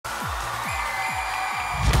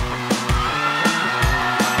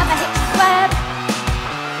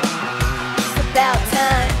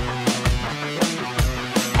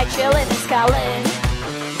ICHILLIN.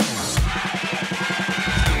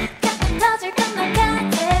 가끔 터질 것만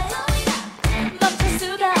같아. 멈출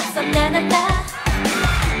수가 없어 나나나.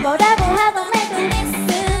 뭐라고 하던 말도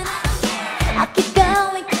listen. I'll keep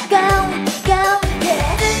going, keep going, keep going,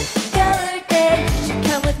 yeah. 뜨거울 때 you should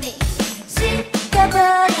come with me.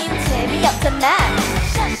 식어버린 재미없잖아.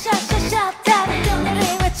 Shut, shut, shut, shut. 다른 노래를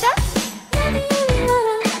외쳐.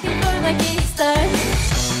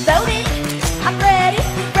 Loaded, I'm ready,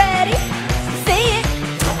 ready. See it,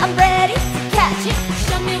 I'm ready to catch it.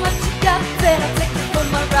 Show me what you got, then I'll take you for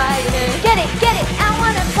my ride. Get it, I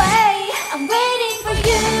wanna play. I'm waiting for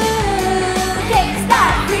you.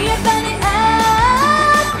 Kickstart, real burning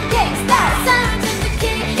up. Kickstart, sound to the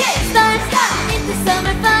kick. Kickstart, stop into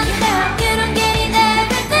summer fun now. You don't get it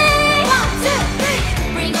every day. 1, 2,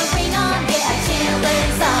 3, bring on, yeah, ICHILLIN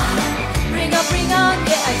song. Bring on,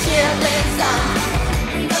 yeah, ICHILLIN song.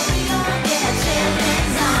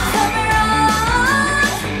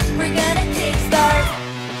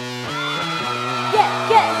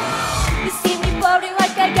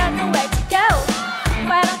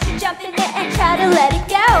 Try to let it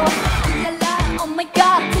go. La la, oh my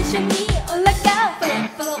God, 텐션이 올라가.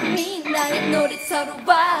 Follow me, 나의 놀이터로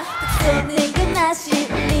와. 손을 끝나시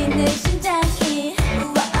울리는 심장이.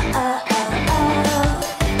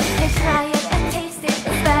 Let's try it and taste it.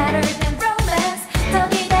 It's better than romance. 더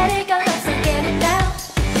기다릴 건 없어, get it now.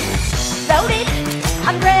 Loaded,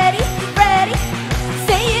 I'm ready, ready.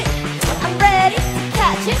 Say it, I'm ready to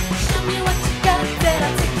catch it.